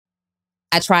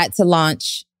I tried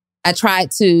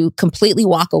to completely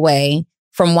walk away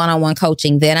from one-on-one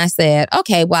coaching. Then I said,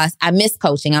 okay, well, I miss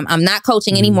coaching. I'm not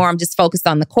coaching anymore. I'm just focused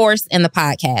on the course and the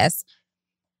podcast.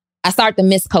 I started to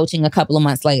miss coaching a couple of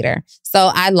months later. So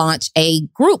I launched a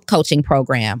group coaching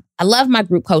program. I love my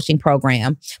group coaching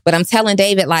program, but I'm telling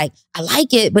David, like, I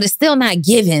like it, but it's still not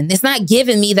giving. It's not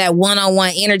giving me that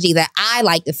one-on-one energy that I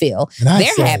like to feel.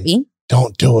 They're happy.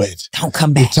 Don't do it. Don't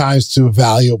come back. Your time's too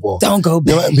valuable. Don't go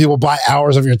back. You're letting people buy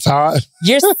hours of your time.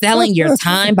 You're selling your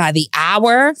time by the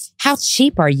hour. How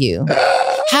cheap are you?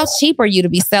 How cheap are you to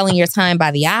be selling your time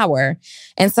by the hour?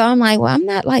 And so I'm like, well, I'm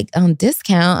not like on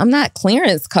discount. I'm not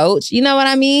clearance coach. You know what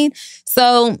I mean?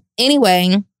 So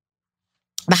anyway,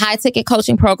 the high ticket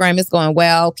coaching program is going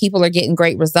well. People are getting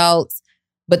great results,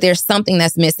 but there's something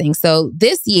that's missing. So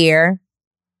this year,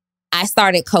 I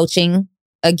started coaching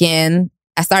again.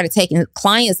 I started taking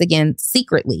clients again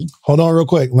secretly. Hold on real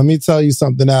quick. Let me tell you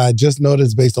something that I just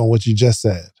noticed based on what you just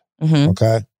said.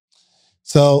 Okay.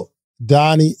 So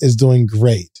Donnie is doing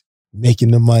great,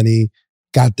 making the money,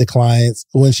 got the clients.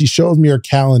 When she shows me her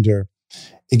calendar,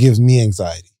 it gives me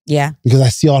anxiety. Yeah. Because I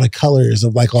see all the colors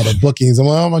of like all the bookings. I'm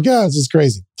like, oh my God, this is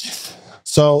crazy.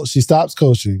 So she stops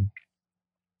coaching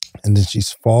and then she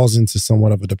falls into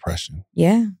somewhat of a depression.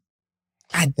 Yeah.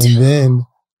 And then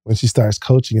when she starts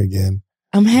coaching again,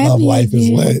 I'm happy. Love life is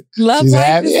lit. Love She's life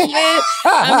happy. is lit.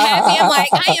 I'm happy. I'm like,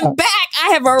 I am back. I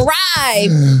have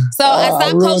arrived. So I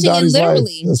stopped coaching and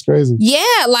literally. Life. That's crazy.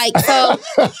 Yeah, like so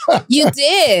you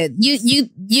did.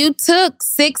 You took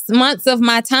 6 months of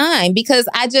my time because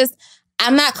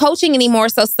I'm not coaching anymore.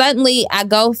 So suddenly I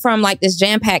go from like this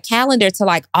jam-packed calendar to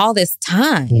like all this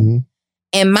time.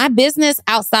 And my business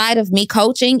outside of me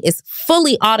coaching is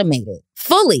fully automated.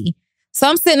 Fully. So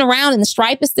I'm sitting around and the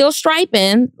Stripe is still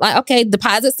striping. Like, okay,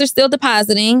 deposits are still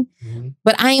depositing,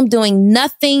 but I am doing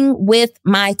nothing with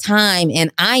my time. And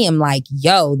I am like,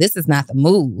 yo, this is not the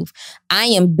move. I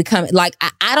am becoming like,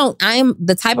 I am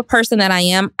the type of person that I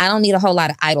am. I don't need a whole lot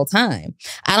of idle time.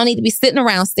 I don't need to be sitting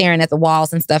around staring at the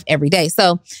walls and stuff every day.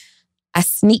 So I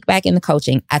sneak back into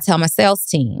coaching. I tell my sales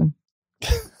team,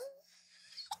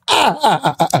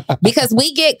 because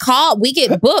we get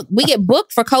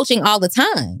booked for coaching all the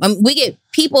time. We get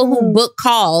people who book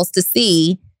calls to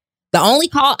see. The only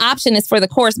call option is for the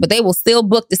course, but they will still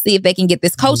book to see if they can get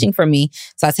this coaching from me.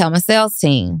 So I tell my sales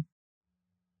team,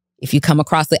 if you come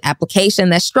across an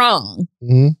application that's strong,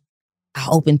 I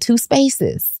open 2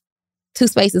 spaces. 2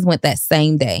 spaces went that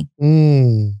same day.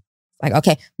 Like,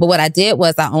 okay. But what I did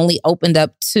was I only opened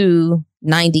up 2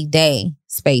 90-day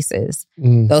spaces.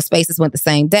 Those spaces went the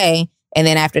same day. And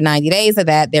then after 90 days of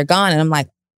that, they're gone. And I'm like,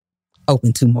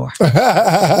 open 2 more.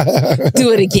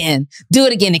 Do it again.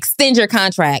 Extend your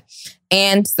contract.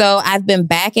 And so I've been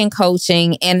back in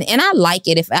coaching and I like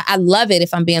it. I love it,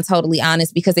 if I'm being totally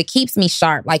honest, because it keeps me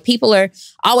sharp. Like people are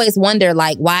always wonder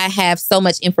like why I have so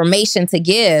much information to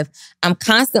give. I'm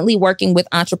constantly working with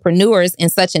entrepreneurs in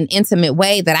such an intimate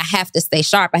way that I have to stay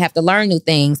sharp. I have to learn new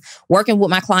things. Working with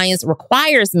my clients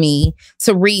requires me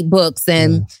to read books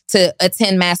and to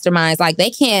attend masterminds. Like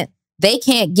they can't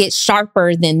get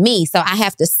sharper than me. So I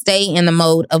have to stay in the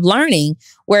mode of learning.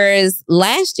 Whereas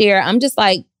last year, I'm just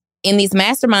like, in these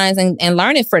masterminds and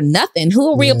learning for nothing. Who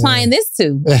are we applying this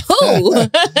to? Who?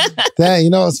 Dang,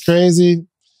 you know what's crazy?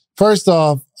 First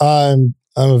off, I'm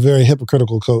a very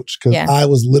hypocritical coach because I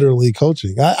was literally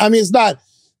coaching. I mean, it's not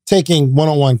taking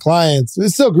one-on-one clients.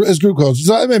 It's group coaching.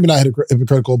 So maybe not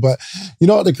hypocritical, but you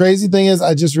know what the crazy thing is?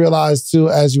 I just realized too,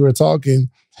 as you were talking,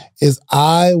 is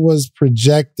I was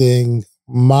projecting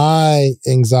my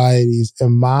anxieties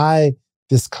and my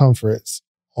discomforts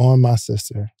on my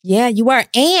sister. Yeah, you were.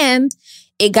 And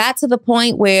it got to the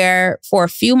point where for a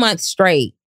few months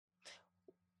straight,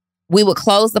 we would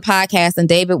close the podcast and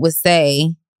David would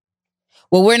say,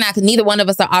 well, neither one of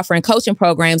us are offering coaching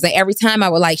programs. And every time I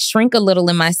would like shrink a little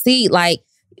in my seat, like,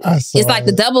 it's like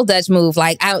the double Dutch move.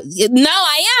 Like, I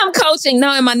am coaching.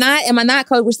 No, am I not? Am I not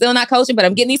coach? We're still not coaching, but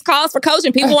I'm getting these calls for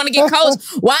coaching. People want to get coached.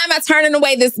 Why am I turning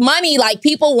away this money? Like,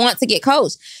 people want to get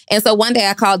coached. And so one day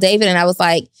I called David and I was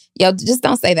like, yo, just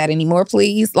don't say that anymore,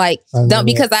 please. Like, don't,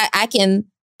 because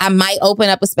I might open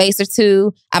up a space or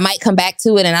 2. I might come back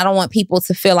to it. And I don't want people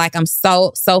to feel like I'm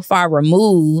so far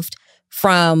removed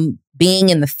from being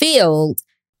in the field.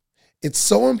 It's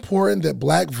so important that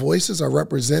Black voices are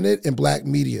represented in Black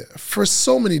media for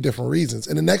so many different reasons.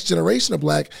 And the next generation of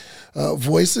Black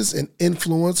voices and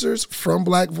influencers from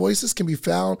Black voices can be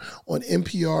found on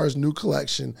NPR's new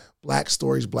collection, Black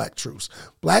Stories, Black Truths.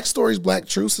 Black Stories, Black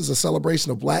Truths is a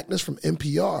celebration of Blackness from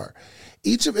NPR.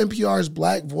 Each of NPR's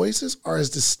Black voices are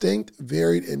as distinct,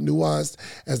 varied, and nuanced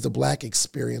as the Black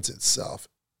experience itself.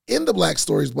 In the Black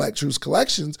Stories, Black Truths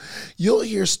collections, you'll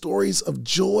hear stories of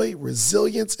joy,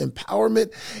 resilience,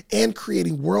 empowerment, and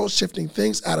creating world-shifting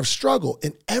things out of struggle.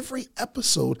 And every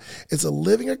episode is a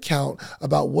living account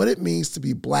about what it means to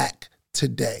be Black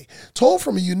today, told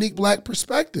from a unique Black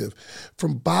perspective.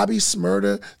 From Bobby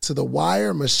Shmurda to The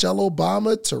Wire, Michelle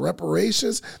Obama to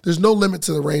reparations, there's no limit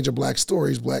to the range of Black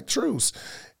stories, Black truths.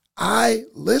 I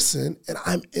listen and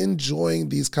I'm enjoying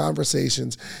these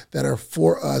conversations that are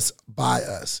for us, by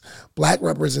us. Black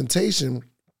representation,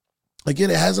 again,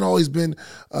 it hasn't always been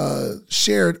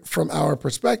shared from our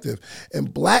perspective.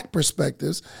 And Black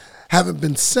perspectives haven't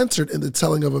been centered in the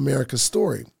telling of America's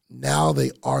story. Now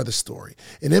they are the story.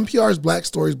 In NPR's Black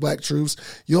Stories, Black Truths,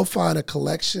 you'll find a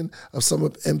collection of some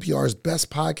of NPR's best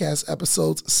podcast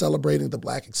episodes celebrating the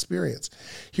Black experience.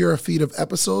 Here are a feed of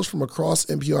episodes from across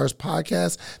NPR's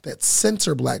podcasts that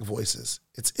center Black voices.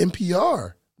 It's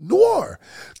NPR Noir.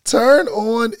 Turn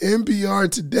on NPR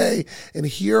today and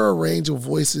hear a range of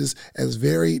voices as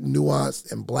very nuanced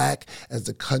and Black as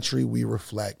the country we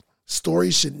reflect.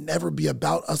 Stories should never be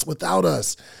about us without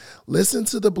us. Listen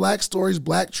to the Black Stories,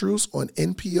 Black Truths on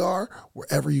NPR,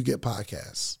 wherever you get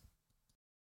podcasts.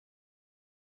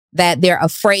 That they're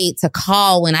afraid to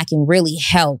call when I can really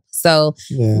help. So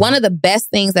one of the best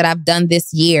things that I've done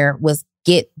this year was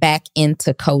get back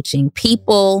into coaching.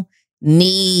 People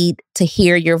need to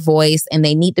hear your voice and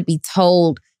they need to be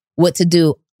told what to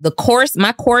do.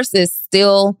 My course is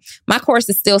still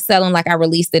selling like I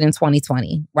released it in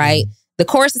 2020, right? The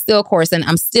course is still a course and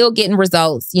I'm still getting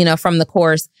results, from the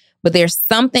course. But there's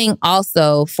something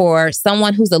also for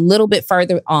someone who's a little bit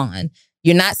further on.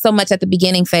 You're not so much at the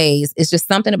beginning phase. It's just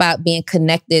something about being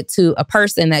connected to a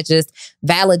person that just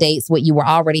validates what you were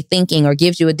already thinking or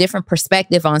gives you a different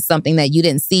perspective on something that you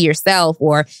didn't see yourself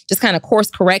or just kind of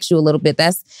course corrects you a little bit.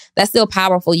 That's still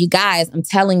powerful. You guys, I'm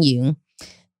telling you,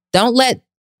 don't let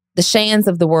the Shans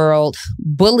of the world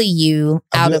bully you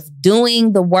out of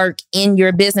doing the work in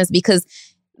your business, because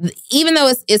even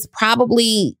though it's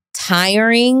probably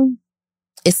tiring,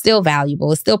 it's still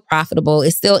valuable. It's still profitable.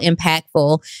 It's still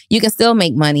impactful. You can still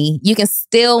make money. You can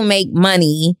still make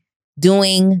money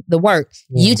doing the work.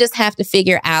 You just have to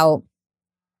figure out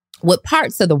what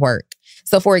parts of the work.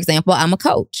 So for example, I'm a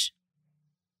coach.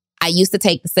 I used to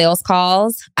take the sales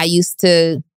calls. I used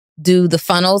to do the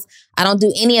funnels. I don't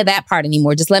do any of that part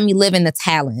anymore. Just let me live in the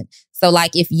talent. So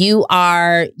like if you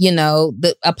are,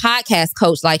 a podcast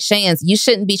coach like Shan's, you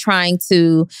shouldn't be trying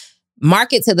to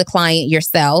market to the client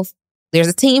yourself. There's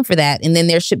a team for that. And then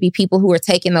there should be people who are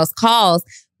taking those calls.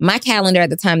 My calendar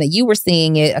at the time that you were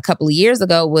seeing it a couple of years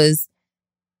ago was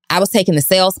I was taking the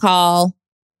sales call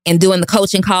and doing the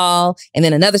coaching call and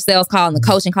then another sales call and the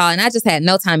coaching call. And I just had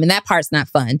no time. And that part's not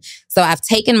fun. So I've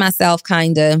taken myself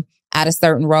kind of out of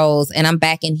certain roles and I'm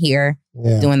back in here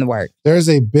doing the work. There's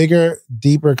a bigger,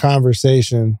 deeper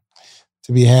conversation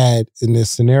to be had in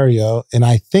this scenario. And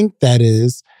I think that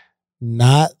is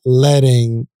not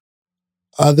letting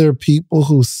other people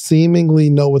who seemingly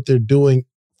know what they're doing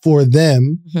for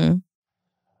them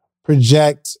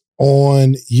project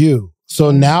on you.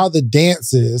 So now the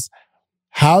dance is,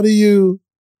 how do you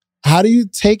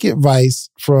take advice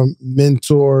from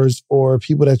mentors or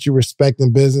people that you respect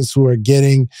in business who are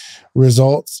getting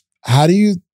results? How do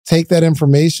you take that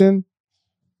information,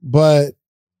 but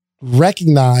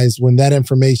recognize when that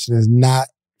information is not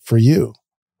for you?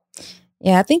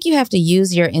 Yeah, I think you have to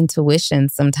use your intuition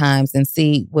sometimes and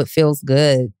see what feels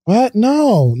good. What?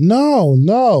 No.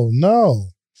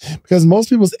 Because most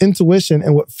people's intuition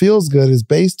and what feels good is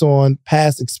based on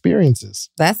past experiences.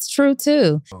 That's true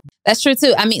too.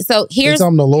 I mean, so here's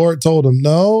something the Lord told him.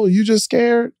 No, you just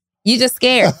scared.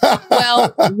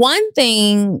 Well, one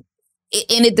thing,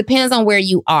 and it depends on where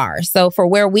you are. So for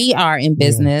where we are in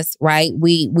business, right?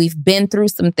 We've been through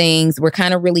some things. We're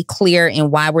kind of really clear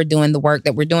in why we're doing the work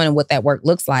that we're doing and what that work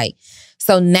looks like.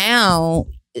 So now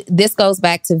this goes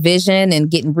back to vision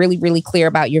and getting really, really clear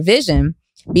about your vision.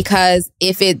 Because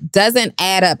if it doesn't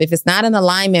add up, if it's not in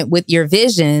alignment with your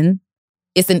vision,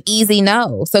 it's an easy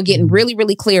no. So getting really,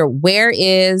 really clear, where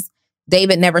is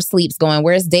David Never Sleeps going?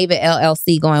 Where's David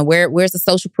LLC going? Where's the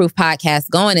Social Proof podcast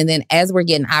going? And then as we're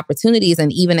getting opportunities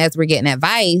and even as we're getting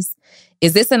advice,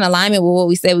 is this in alignment with what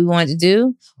we said we wanted to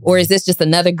do? Or is this just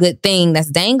another good thing that's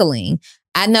dangling?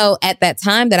 I know at that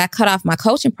time that I cut off my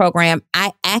coaching program,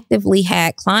 I actively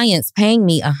had clients paying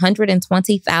me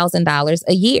 $120,000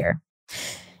 a year.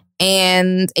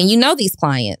 And these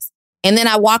clients. And then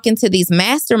I walk into these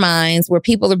masterminds where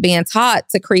people are being taught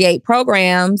to create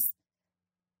programs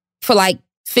for like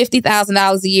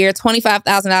 $50,000 a year,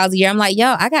 $25,000 a year. I'm like,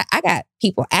 yo, I got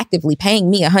people actively paying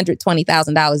me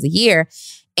 $120,000 a year.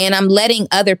 And I'm letting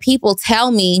other people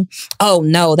tell me, oh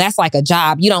no, that's like a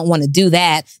job. You don't want to do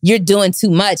that. You're doing too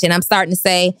much. And I'm starting to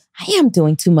say, I am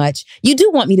doing too much. You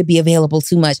do want me to be available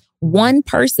too much. One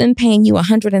person paying you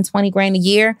 $120,000 a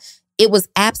year. It was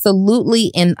absolutely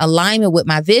in alignment with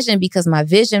my vision, because my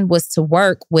vision was to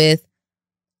work with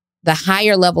the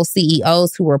higher level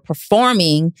CEOs who were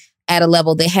performing at a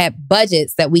level they had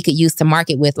budgets that we could use to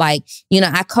market with. Like,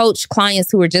 I coach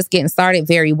clients who are just getting started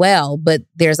very well, but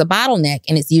there's a bottleneck,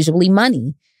 and it's usually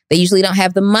money. They usually don't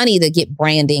have the money to get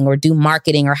branding or do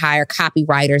marketing or hire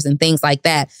copywriters and things like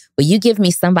that. But you give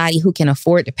me somebody who can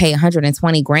afford to pay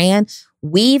 $120,000.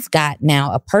 We've got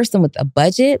now a person with a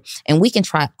budget, and we can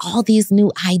try all these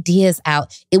new ideas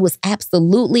out. It was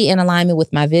absolutely in alignment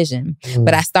with my vision.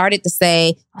 But I started to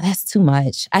say, oh, that's too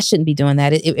much. I shouldn't be doing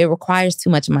that. It requires too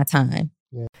much of my time.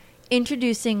 Yeah.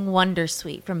 Introducing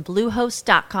Wondersuite from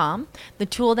Bluehost.com, the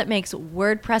tool that makes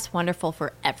WordPress wonderful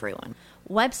for everyone.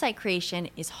 Website creation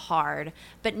is hard,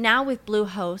 but now with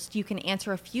Bluehost, you can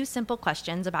answer a few simple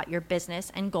questions about your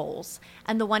business and goals,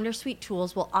 and the Wondersuite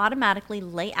tools will automatically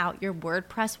lay out your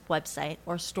WordPress website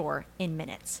or store in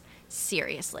minutes.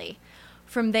 Seriously.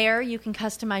 From there, you can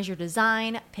customize your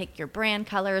design, pick your brand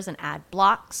colors, and add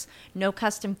blocks. No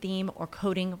custom theme or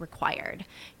coding required.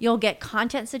 You'll get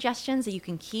content suggestions that you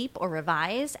can keep or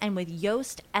revise, and with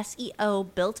Yoast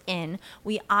SEO built in,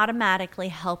 we automatically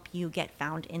help you get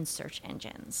found in search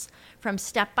engines. From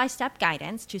step-by-step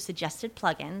guidance to suggested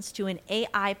plugins to an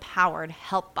AI-powered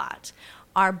help bot,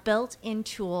 our built-in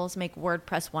tools make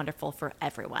WordPress wonderful for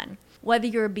everyone. Whether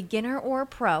you're a beginner or a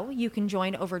pro, you can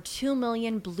join over 2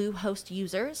 million Bluehost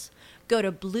users. Go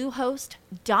to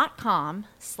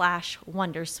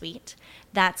bluehost.com/wondersuite.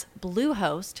 That's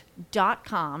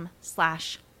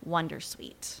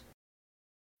bluehost.com/wondersuite.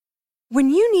 When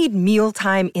you need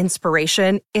mealtime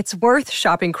inspiration, it's worth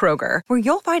shopping Kroger, where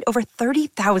you'll find over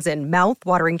 30,000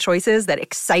 mouth-watering choices that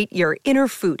excite your inner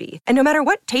foodie. And no matter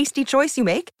what tasty choice you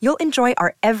make, you'll enjoy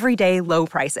our everyday low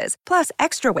prices, plus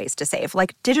extra ways to save,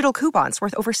 like digital coupons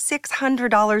worth over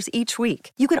 $600 each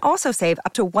week. You can also save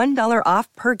up to $1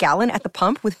 off per gallon at the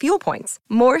pump with fuel points.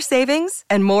 More savings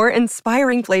and more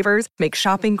inspiring flavors make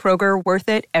shopping Kroger worth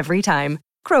it every time.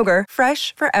 Kroger,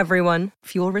 fresh for everyone.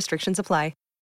 Fuel restrictions apply.